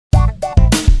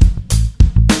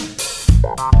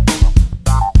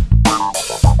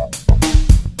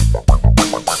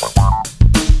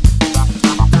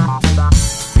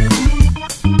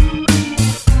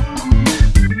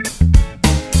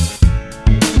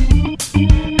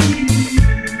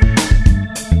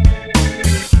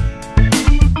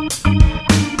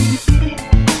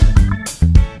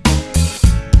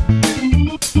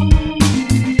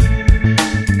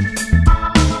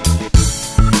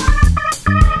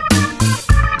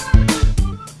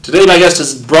Today my guest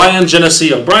is Brian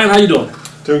Genisio. Brian, how you doing?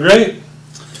 Doing great.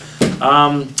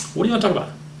 What do you want to talk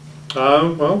about?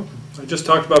 Well, I just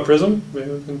talked about Prism.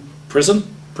 Maybe we can...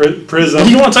 Prism? Prism.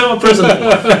 You want to talk about Prism?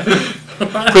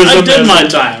 I did my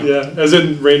time. Yeah, as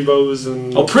in rainbows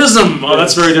and... Oh, Prism! Oh,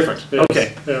 that's very different. Yes.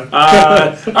 Okay. Yeah.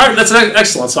 All right, that's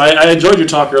excellent. So I enjoyed your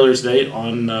talk earlier today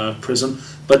on Prism.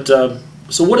 But,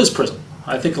 so what is Prism?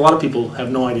 I think a lot of people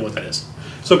have no idea what that is.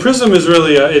 So Prism is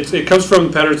really, it comes from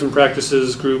the Patterns and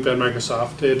Practices group at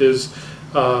Microsoft. It is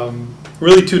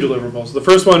really two deliverables. The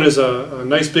first one is a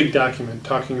nice big document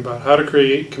talking about how to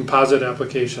create composite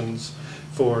applications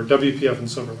for WPF and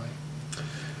Silverlight.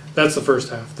 That's the first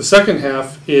half. The second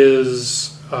half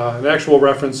is an actual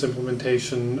reference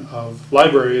implementation of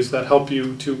libraries that help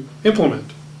you to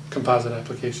implement composite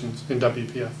applications in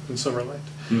WPF and Silverlight.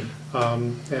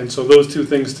 And so those two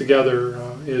things together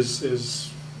is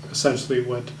essentially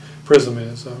what Prism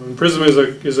is. And Prism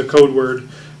is a code word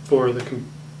for the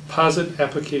Composite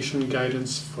Application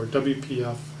Guidance for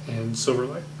WPF and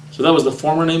Silverlight. So that was the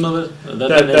former name of it?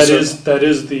 That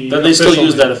is the that they still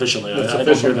use name. that officially. I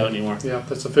don't hear that anymore. Yeah,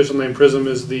 that's the official name. Prism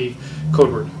is the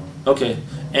code word. Okay,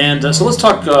 and so let's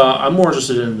talk. I'm more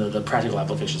interested in the practical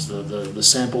applications, the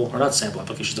sample, or not sample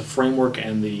applications, the framework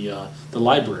and the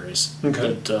libraries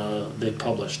that they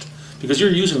published. Because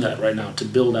you're using that right now to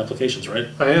build applications, right?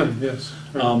 I am, yes.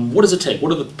 Right. What does it take?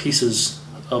 What are the pieces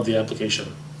of the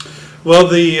application? Well,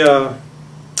 I'm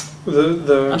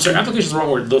sorry, application is the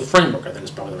wrong word. The framework, I think, is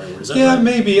probably the right word. Is that yeah, right?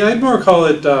 maybe. I'd more call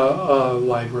it a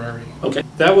library. Okay.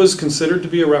 That was considered to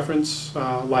be a reference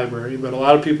library, but a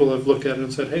lot of people have looked at it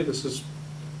and said, hey, this is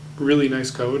really nice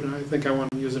code, and I think I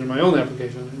want to use it in my own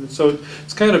application. And so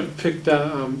it's kind of picked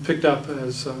up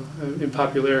as in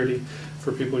popularity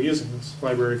for people using this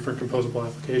library for composable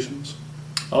applications.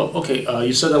 Oh, okay.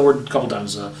 You said that word a couple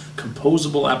times.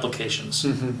 Composable applications.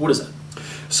 What is that?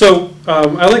 So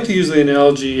I like to use the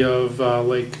analogy of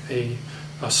like a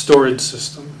storage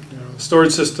system. You know, a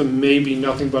storage system may be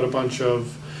nothing but a bunch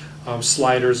of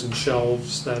sliders and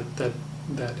shelves that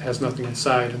has nothing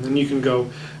inside, and then you can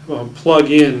go plug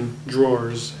in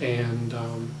drawers and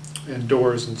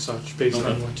doors and such based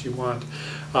on what you want.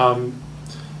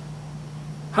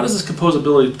 How does this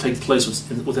composability take place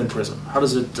within Prism? How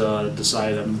does it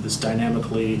decide this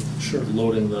dynamically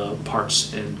loading the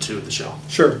parts into the shell?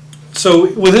 Sure.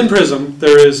 So within Prism,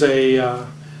 there's a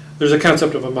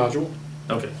concept of a module.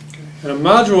 Okay. And a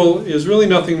module is really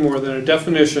nothing more than a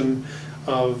definition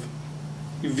of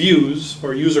views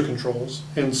or user controls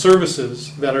and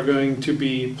services that are going to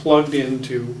be plugged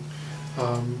into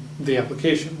the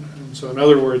application. And so in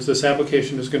other words, this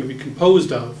application is going to be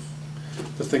composed of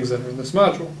the things that are in this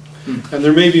module. And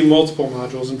there may be multiple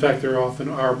modules. In fact, there often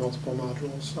are multiple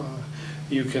modules.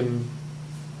 You can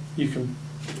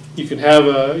have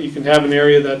an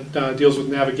area that deals with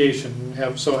navigation.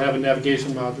 Have a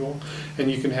navigation module, and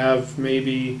you can have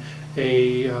maybe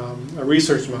a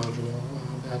research module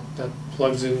that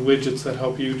plugs in widgets that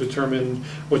help you determine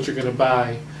what you're going to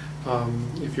buy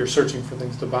if you're searching for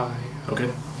things to buy. Okay.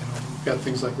 You've got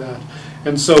things like that.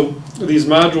 And so these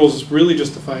modules really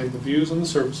just define the views and the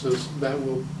services that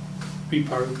will be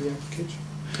part of the application.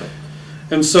 Okay.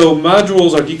 And so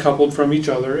modules are decoupled from each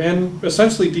other and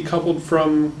essentially decoupled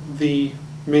from the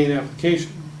main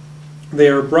application. They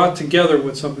are brought together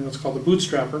with something that's called a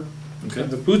bootstrapper. Okay.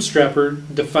 And the bootstrapper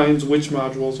defines which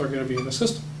modules are going to be in the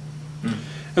system.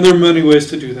 And there are many ways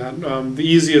to do that. The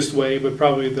easiest way, but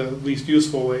probably the least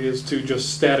useful way, is to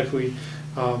just statically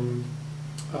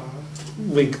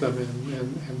link them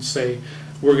in and say,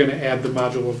 we're going to add the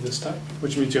module of this type,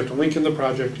 which means you have to link in the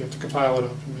project, you have to compile it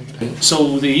up and make it happen.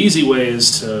 So the easy way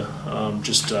is to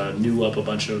just new up a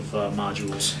bunch of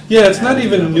modules. Yeah, it's not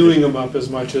even newing them up as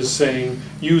much as saying,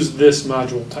 use this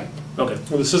module type. Okay.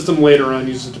 Well, the system later on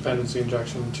uses dependency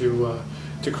injection to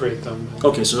create them.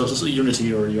 Okay, so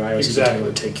Unity or your iOS exactly.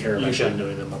 would take care of actually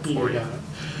doing them up for you.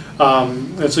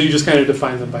 And so you just kind of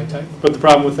define them by type. But the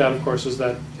problem with that, of course, is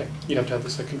that you have to have the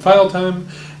second file time,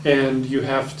 and you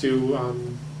have to,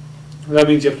 that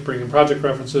means you have to bring in project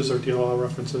references or DLL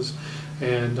references,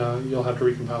 and you'll have to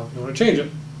recompile if you want to change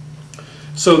it.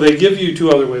 So they give you two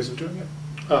other ways of doing it.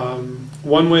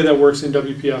 One way that works in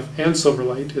WPF and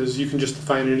Silverlight is you can just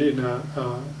define it in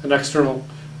an external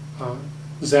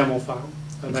XAML file,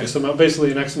 XML,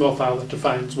 basically an XML file that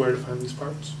defines where to find these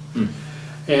parts.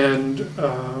 And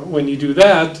when you do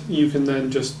that, you can then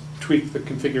just tweak the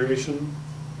configuration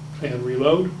and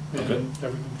reload, and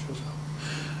everything shows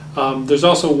up. There's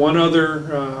also one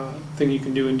other thing you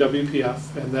can do in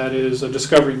WPF, and that is a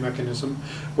discovery mechanism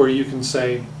where you can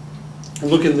say,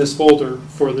 look in this folder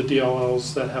for the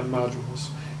DLLs that have modules,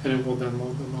 and it will then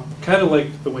load them up. Kind of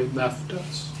like the way Meth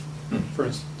does, for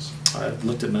instance. I've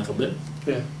looked at Meth a bit.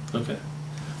 Yeah. Okay.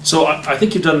 So I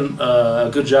think you've done a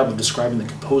good job of describing the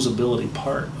composability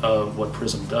part of what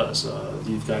Prism does.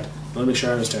 You've got, let me make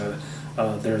sure I understand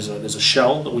it. There's a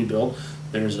shell that we build.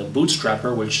 There's a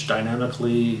bootstrapper which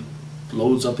dynamically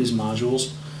loads up these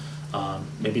modules,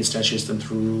 maybe instantiates them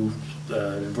through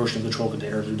an version control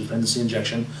container through dependency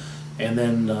injection, and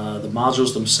then the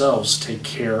modules themselves take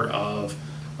care of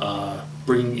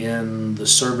bringing in the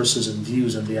services and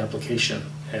views of the application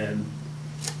and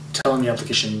telling the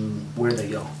application where they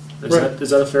go. Is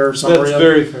that a fair summary? That's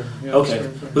very fair. Yeah, okay,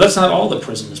 very fair. but that's not all that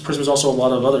Prism is. Prism is also a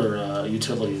lot of other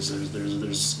utilities.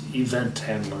 There's event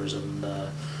handlers and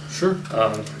sure.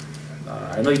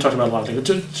 I know you talked about a lot of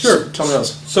things. Sure. Tell me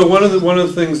else. So one of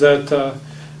the things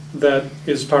that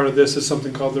is part of this is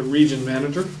something called the Region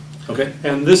Manager. Okay.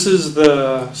 And this is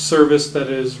the service that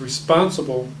is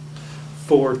responsible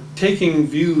for taking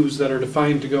views that are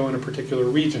defined to go in a particular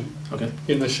region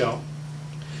in the shell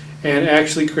and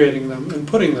actually creating them and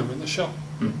putting them in the shell.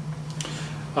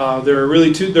 There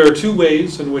are two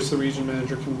ways in which the Region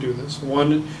Manager can do this.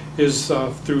 One is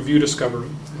through view discovery,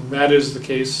 and that is the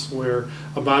case where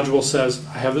a module says,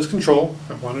 I have this control,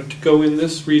 I want it to go in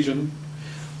this region.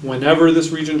 Whenever this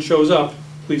region shows up,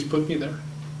 please put me there.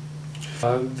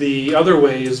 The other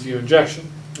way is view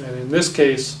injection, and in this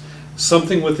case,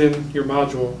 something within your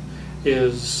module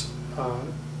is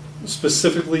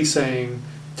specifically saying,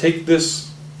 take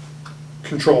this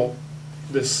control,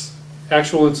 this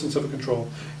actual instance of a control,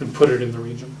 and put it in the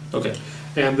region. Okay.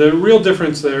 And the real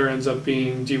difference there ends up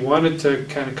being, do you want it to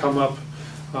kind of come up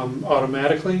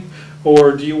automatically,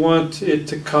 or do you want it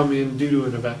to come in due to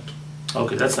an event?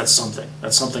 Okay, that's something.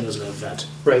 That something is an event.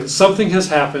 Right, something has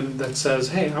happened that says,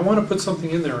 hey, I want to put something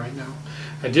in there right now.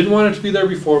 I didn't want it to be there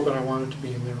before, but I want it to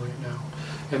be in there right now.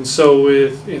 And so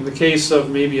if, in the case of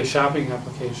maybe a shopping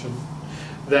application,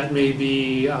 that may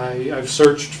be, I've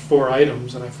searched for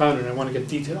items and I found it, I want to get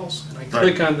details, and I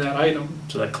click on that item.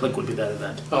 So that click would be that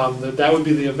event. That would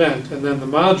be the event, and then the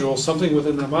module, something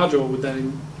within that module would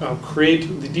then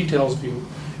create the details view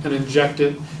and inject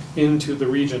it into the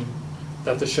region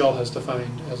that the shell has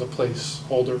defined as a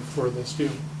placeholder for this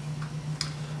view.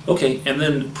 Okay, and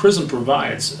then Prism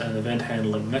provides an event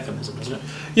handling mechanism, doesn't it?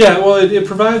 Yeah, well, it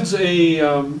provides an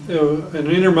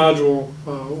intermodule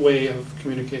way of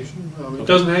communication. It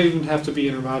doesn't even have to be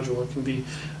intermodule. It can be,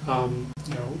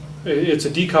 it's a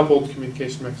decoupled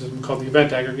communication mechanism called the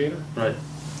event aggregator. Right.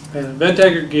 And an event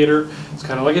aggregator is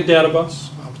kind of like a data bus.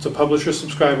 It's a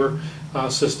publisher-subscriber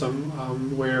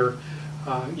system where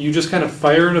you just kind of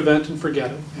fire an event and forget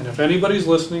it. And if anybody's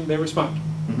listening, they respond.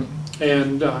 Mm-hmm.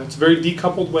 And it's a very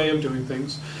decoupled way of doing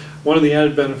things. One of the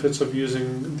added benefits of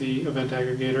using the event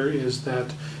aggregator is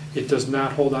that it does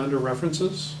not hold on to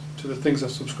references to the things that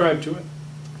subscribe to it.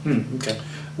 Okay.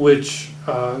 Which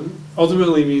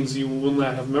ultimately means you will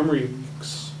not have memory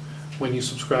leaks when you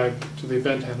subscribe to the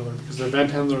event handler, because the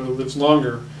event handler lives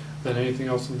longer than anything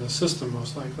else in the system,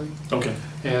 most likely. Okay.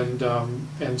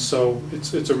 And so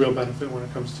it's a real benefit when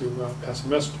it comes to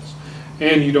passing messages.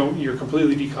 And you're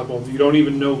completely decoupled. You don't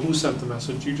even know who sent the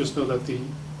message. You just know that the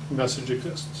message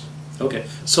exists. Okay.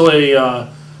 So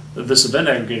this event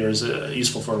aggregator is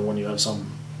useful for when you have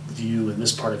some view in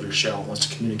this part of your shell wants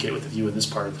to communicate with the view in this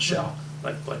part of the shell,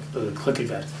 like the click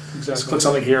event. Exactly. So click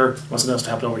something here, wants something else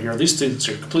to happen over here. These things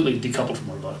are completely decoupled from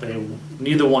one another.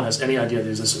 Neither one has any idea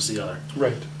the existence of the other.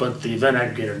 Right. But the event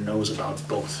aggregator knows about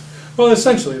both. Well,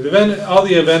 essentially, all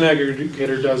the event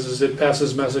aggregator does is it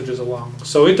passes messages along.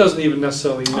 So it doesn't even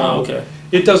necessarily know. Oh, okay.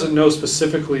 It doesn't know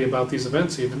specifically about these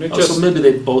events even. So maybe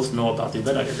they both know about the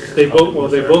event aggregator. They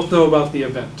both know about the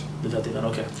event. About the event,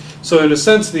 okay. So in a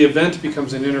sense, the event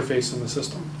becomes an interface in the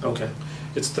system. Okay.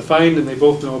 It's defined, and they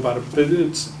both know about it. But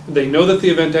they know that the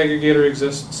event aggregator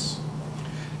exists,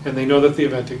 and they know that the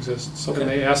event exists. Okay. And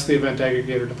they ask the event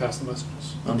aggregator to pass the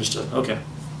messages. Understood. Okay.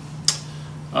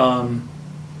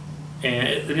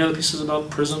 And any other pieces about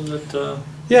Prism that?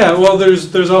 Yeah. Well,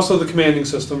 there's also the commanding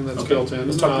system that's built in.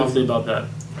 Let's talk briefly about that.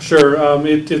 Sure.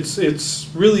 It's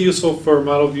really useful for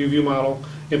model view model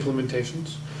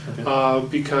implementations,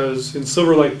 because in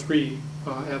Silverlight 3,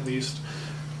 at least,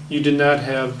 you did not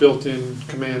have built-in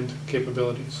command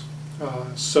capabilities.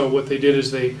 So what they did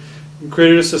is they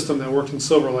created a system that worked in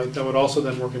Silverlight that would also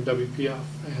then work in WPF.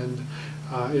 And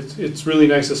it's really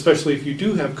nice, especially if you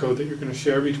do have code that you're going to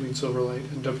share between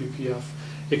Silverlight and WPF.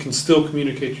 It can still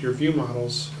communicate to your view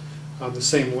models the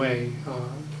same way,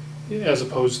 as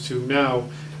opposed to now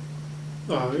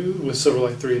with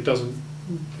Silverlight 3, it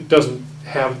doesn't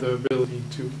have the ability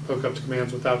to hook up to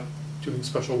commands without doing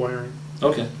special wiring.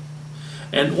 Okay.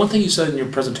 And one thing you said in your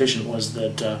presentation was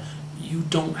that you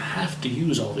don't have to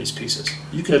use all these pieces.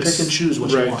 You can pick and choose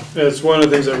what you want. It's one of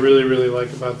the things I really, really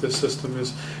like about this system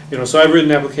is, so I've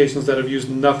written applications that have used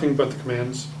nothing but the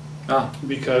commands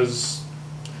because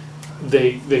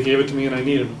they gave it to me and I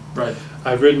needed them. Right.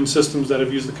 I've written systems that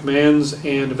have used the commands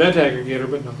and event aggregator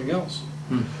but nothing else.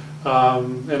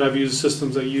 And I've used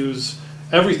systems that use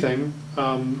everything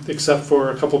except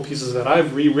for a couple pieces that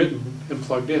I've rewritten and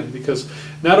plugged in, because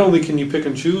not only can you pick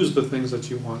and choose the things that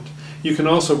you want, you can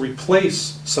also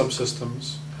replace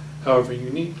subsystems however you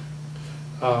need.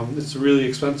 It's really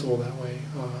extensible that way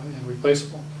and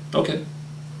replaceable. Okay.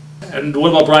 And what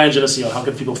about Brian Genisio? How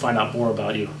can people find out more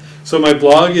about you? So my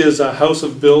blog is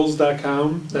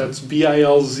houseofbills.com. That's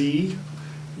BILZ.com.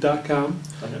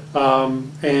 Okay.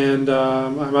 And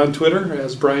I'm on Twitter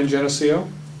as Brian Genisio.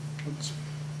 It's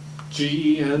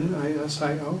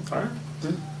GENISIO. All right.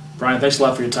 Yeah. Brian, thanks a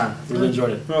lot for your time. Really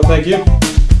enjoyed it. Well, thank you.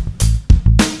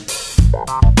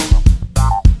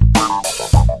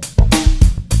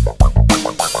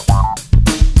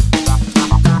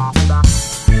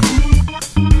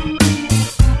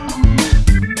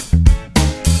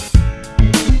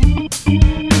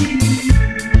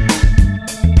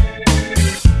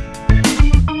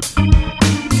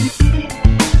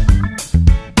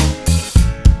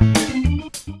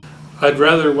 I'd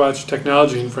rather watch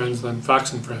Technology and Friends than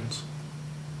Fox and Friends.